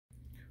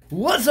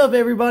What's up,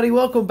 everybody?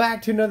 Welcome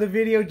back to another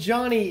video.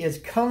 Johnny is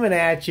coming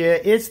at you.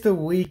 It's the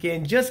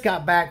weekend. Just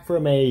got back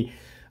from a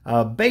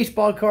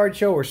baseball card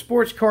show or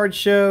sports card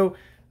show.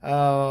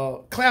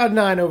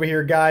 Cloud9 over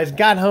here, guys.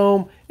 Got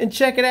home and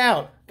check it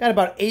out. Got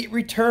about 8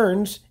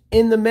 returns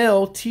in the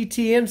mail,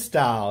 TTM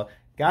style.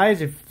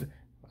 Guys,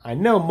 I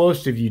know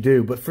most of you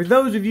do, but for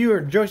those of you who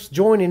are just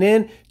joining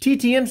in,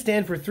 TTM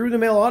stands for Through the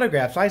Mail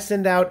Autographs. I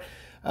send out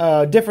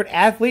different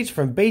athletes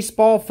from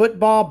baseball,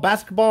 football,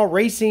 basketball,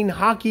 racing,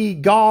 hockey,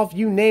 golf,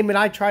 you name it.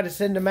 I try to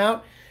send them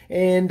out,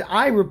 and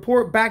I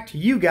report back to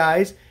you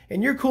guys,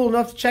 and you're cool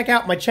enough to check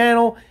out my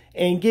channel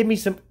and give me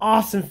some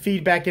awesome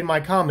feedback in my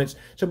comments.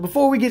 So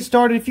before we get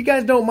started, if you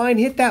guys don't mind,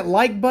 hit that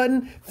like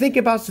button. Think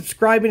about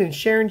subscribing and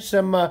sharing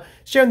the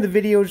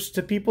videos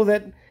to people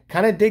that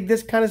kind of dig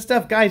this kind of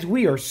stuff. Guys,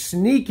 we are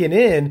sneaking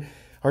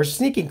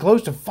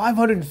close to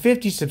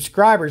 550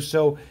 subscribers.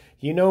 So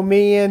you know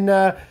me and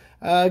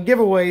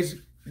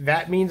giveaways.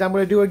 That means I'm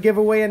going to do a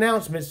giveaway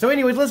announcement. So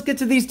anyways, let's get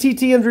to these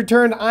TTMs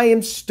returned. I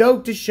am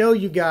stoked to show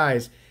you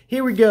guys.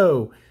 Here we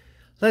go.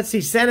 Let's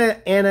see.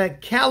 Santa Ana,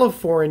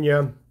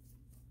 California.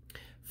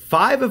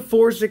 5 of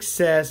 4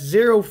 success,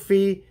 0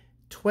 fee,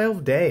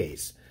 12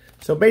 days.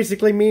 So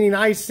basically meaning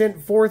I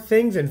sent 4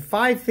 things and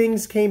 5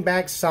 things came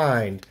back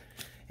signed.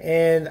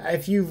 And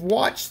if you've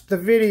watched the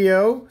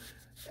video,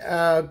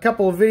 last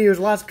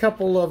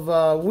couple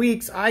of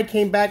weeks, I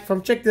came back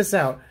from, check this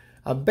out,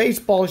 a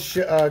baseball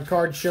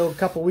card show a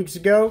couple weeks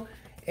ago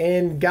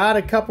and got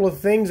a couple of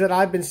things that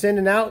I've been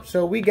sending out.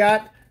 So we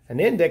got an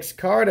index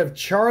card of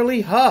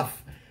Charlie Huff.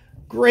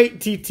 Great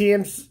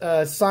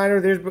TTM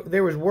signer.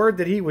 There was word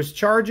that he was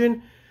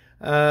charging.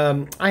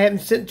 I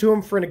hadn't sent to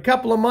him for a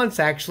couple of months,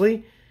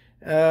 actually.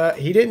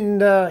 He didn't,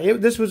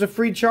 this was a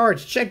free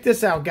charge. Check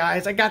this out,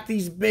 guys. I got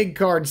these big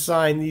cards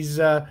signed. These,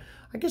 I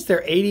guess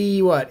they're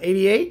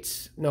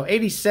 88s? No,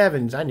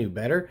 87s. I knew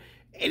better.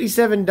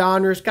 87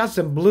 Donners. Got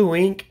some blue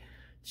ink.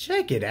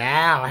 Check it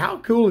out. How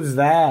cool is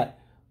that?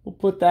 We'll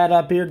put that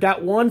up here.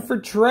 Got one for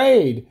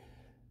trade.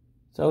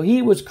 So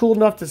he was cool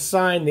enough to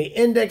sign the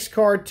index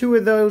card. 2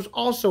 of those.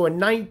 Also a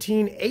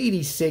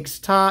 1986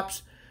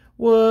 Topps.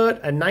 What?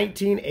 A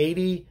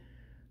 1980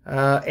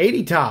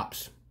 80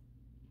 Topps.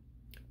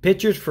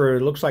 Pictures for,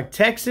 looks like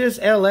Texas,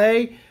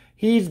 LA.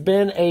 He's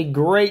been a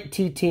great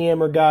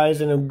TTMer,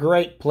 guys, and a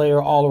great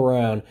player all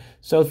around.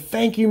 So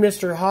thank you,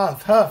 Mr.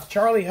 Huff,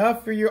 Charlie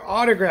Huff, for your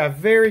autograph.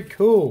 Very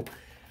cool.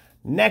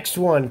 Next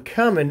one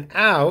coming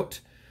out.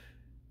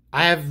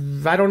 I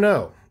don't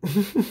know.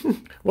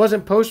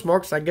 Wasn't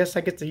postmarked, so I guess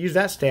I get to use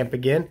that stamp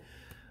again.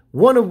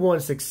 1 of 1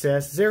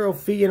 success, 0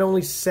 fee in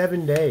only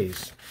 7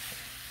 days.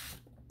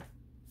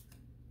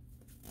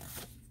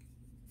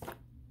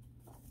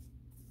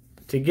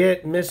 To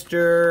get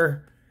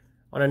Mr.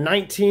 on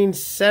a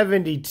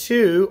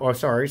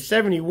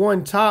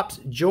 71 Topps,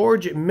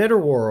 George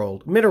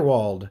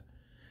Mitterwald.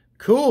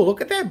 Cool, look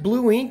at that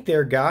blue ink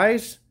there,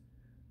 guys.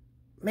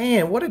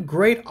 Man, what a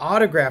great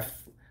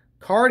autograph.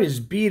 Card is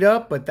beat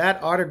up, but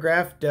that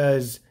autograph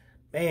does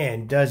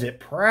it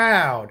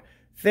proud.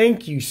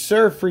 Thank you,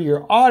 sir, for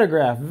your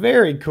autograph.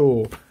 Very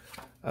cool.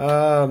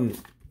 That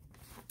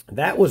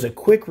was a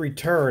quick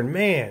return,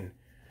 man.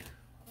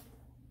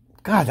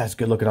 God, that's a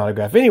good-looking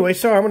autograph. Anyway,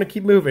 sorry, I'm going to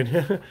keep moving.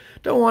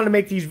 Don't want to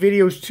make these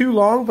videos too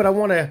long, but I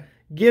want to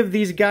give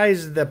these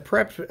guys the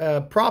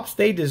props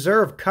they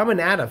deserve coming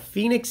out of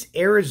Phoenix,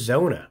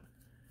 Arizona.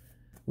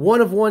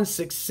 1 of 1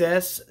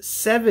 success,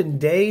 7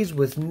 days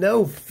with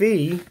no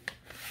fee.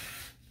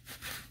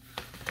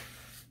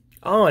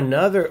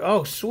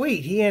 Oh,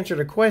 sweet. He answered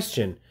a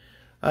question.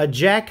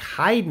 Jack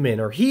Heidman,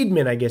 or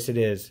Heedman, I guess it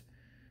is.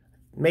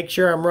 Make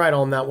sure I'm right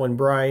on that one,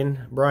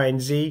 Brian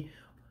Z.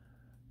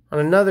 On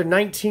another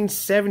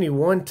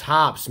 1971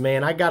 Topps,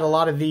 man. I got a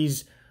lot of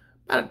these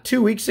about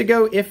 2 weeks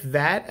ago, if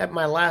that, at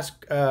my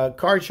last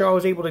card show I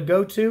was able to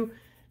go to.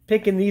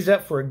 Picking these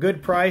up for a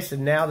good price,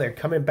 and now they're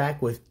coming back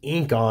with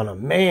ink on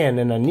them. Man,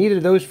 and I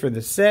needed those for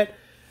the set.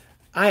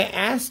 I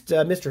asked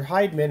Mr.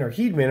 Heidman, or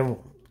Heedman,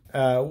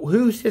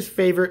 who's his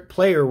favorite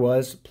player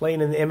was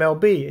playing in the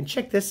MLB. And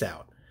check this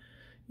out.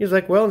 He was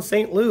like, well, in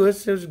St.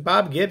 Louis, there's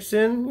Bob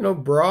Gibson, you know,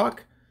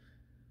 Brock,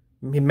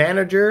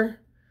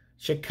 manager.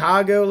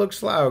 Chicago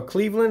looks like,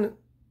 Cleveland.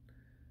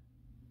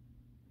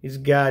 He's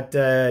got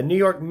New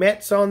York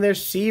Mets on there,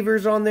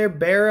 Seavers on there,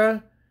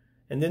 Berra,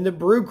 and then the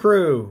Brew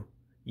Crew.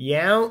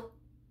 Yount,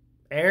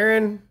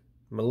 Aaron,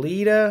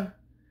 Melita.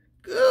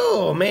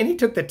 Oh, man, he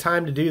took the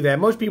time to do that.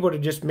 Most people would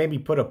have just maybe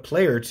put a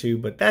player or two,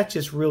 but that's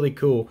just really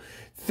cool.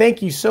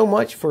 Thank you so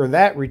much for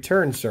that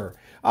return, sir.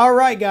 All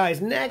right,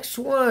 guys, next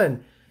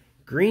one.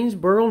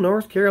 Greensboro,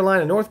 North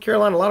Carolina. North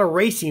Carolina, a lot of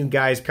racing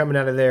guys coming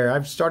out of there.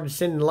 I've started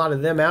sending a lot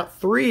of them out.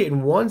 3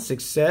 in 1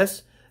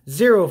 success,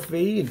 0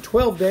 fee in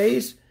 12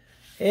 days.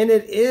 And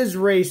it is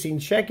racing.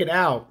 Check it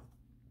out.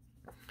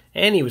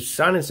 And he was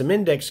signing some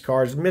index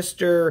cards.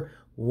 Mr.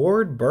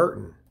 Ward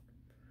Burton.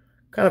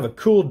 Kind of a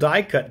cool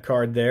die cut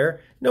card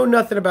there. Know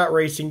nothing about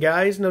racing,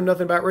 guys. Know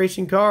nothing about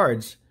racing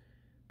cards.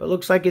 But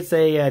looks like it's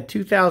a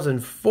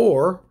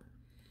 2004.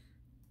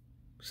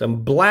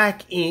 Some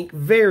black ink.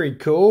 Very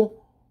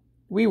cool.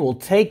 we will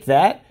take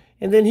that.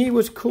 And then he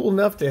was cool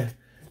enough to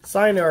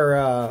sign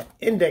our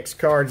index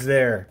cards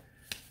there.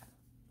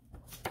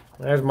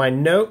 There's my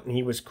note, and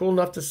he was cool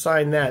enough to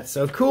sign that.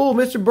 So cool,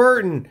 Mr.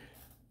 Burton.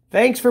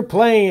 Thanks for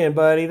playing,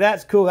 buddy.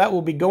 That's cool. That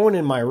will be going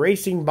in my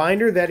racing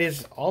binder. That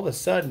is all of a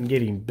sudden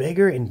getting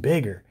bigger and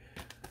bigger.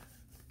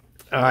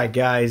 All right,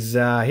 guys.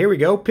 Here we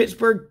go.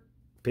 Pittsburgh,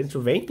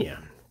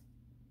 Pennsylvania.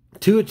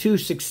 2-2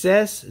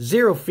 success.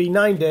 0 fee,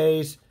 9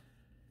 days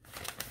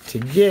to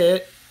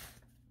get.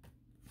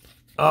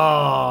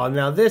 Oh,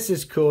 now this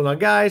is cool. Now,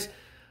 guys,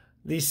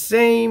 the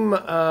same...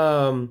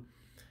 to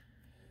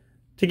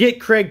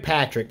get Craig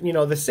Patrick, you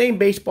know, the same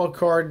baseball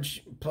card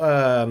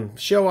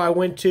show I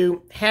went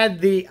to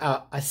had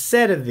a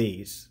set of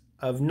these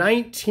of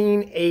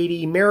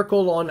 1980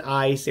 Miracle on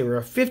Ice. They were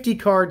a 50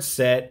 card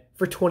set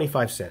for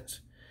 25 cents.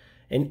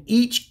 And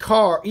each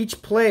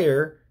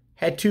player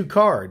had 2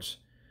 cards.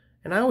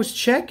 And I was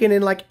checking,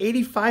 and like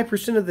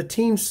 85% of the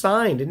team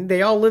signed, and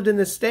they all lived in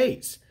the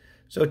States.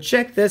 So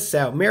check this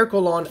out.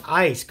 Miracle on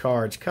Ice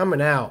cards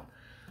coming out.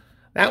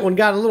 That one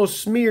got a little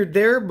smeared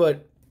there,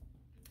 but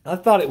I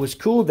thought it was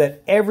cool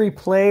that every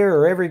player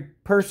or every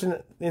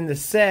person in the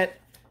set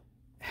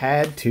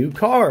had 2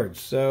 cards.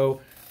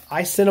 So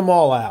I sent them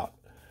all out.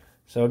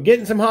 So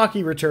getting some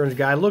hockey returns,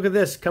 guys. Look at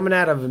this. Coming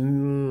out of,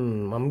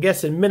 I'm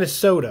guessing,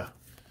 Minnesota.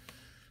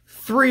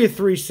 3 of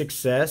 3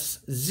 success.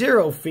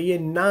 0 fee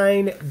in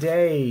 9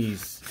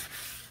 days.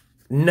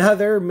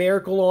 Another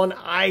Miracle on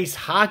Ice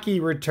hockey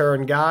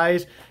return,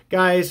 guys.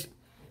 Guys,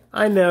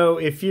 I know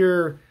if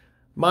you're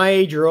my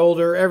age or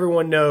older,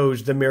 everyone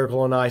knows the Miracle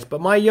on Ice.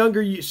 But my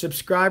younger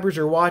subscribers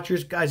or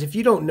watchers, guys, if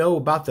you don't know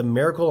about the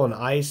Miracle on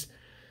Ice,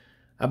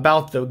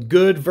 about the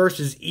good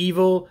versus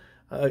evil,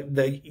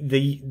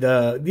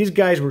 these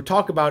guys were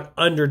talking about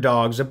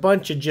underdogs, a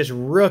bunch of just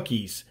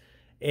rookies,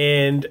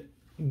 and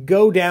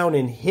go down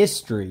in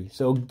history.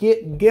 So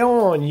get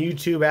on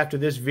YouTube after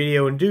this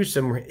video and do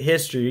some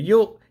history.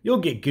 You'll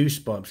get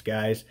goosebumps,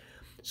 guys.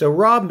 So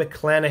Rob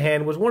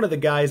McClanahan was one of the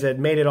guys that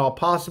made it all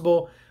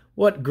possible.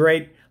 What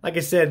great. Like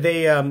I said,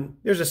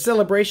 there's a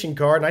celebration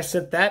card, and I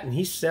sent that, and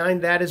he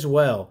signed that as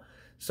well.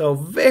 So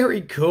very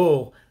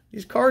cool.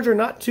 These cards are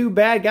not too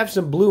bad. Got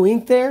some blue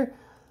ink there.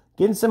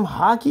 Getting some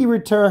hockey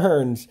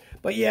returns.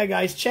 But yeah,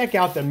 guys, check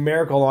out the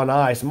Miracle on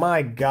Ice.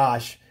 My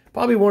gosh.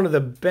 Probably one of the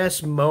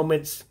best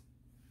moments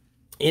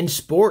in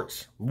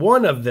sports.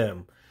 One of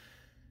them.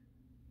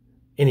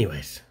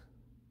 Anyways.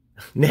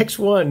 Next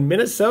one,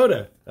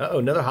 Minnesota. Uh-oh,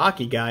 another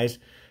hockey, guys.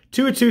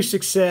 2 of 2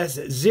 success,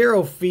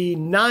 0 fee,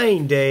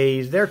 9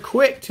 days. They're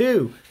quick,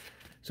 too.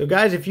 So,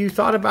 guys, if you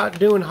thought about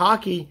doing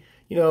hockey,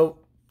 you know,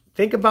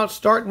 think about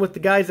starting with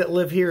the guys that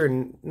live here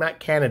in not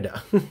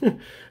Canada.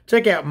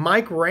 Check out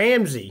Mike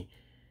Ramsey.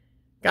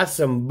 Got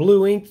some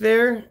blue ink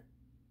there.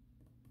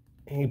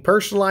 He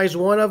personalized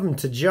one of them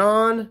to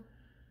John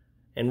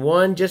and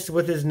one just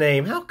with his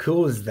name. How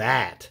cool is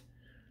that?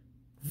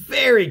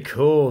 Very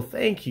cool.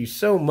 Thank you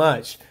so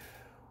much.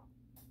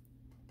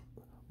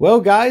 Well,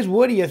 guys,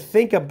 what do you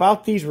think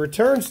about these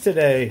returns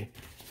today?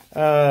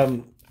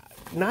 Not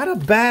a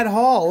bad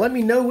haul. Let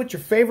me know what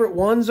your favorite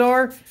ones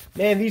are.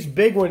 Man, these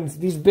big ones,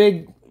 these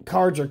big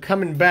cards are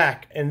coming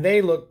back, and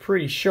they look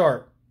pretty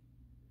sharp.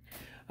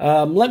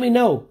 Let me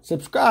know.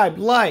 Subscribe,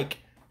 like,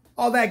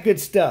 all that good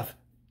stuff.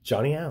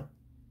 Johnny out.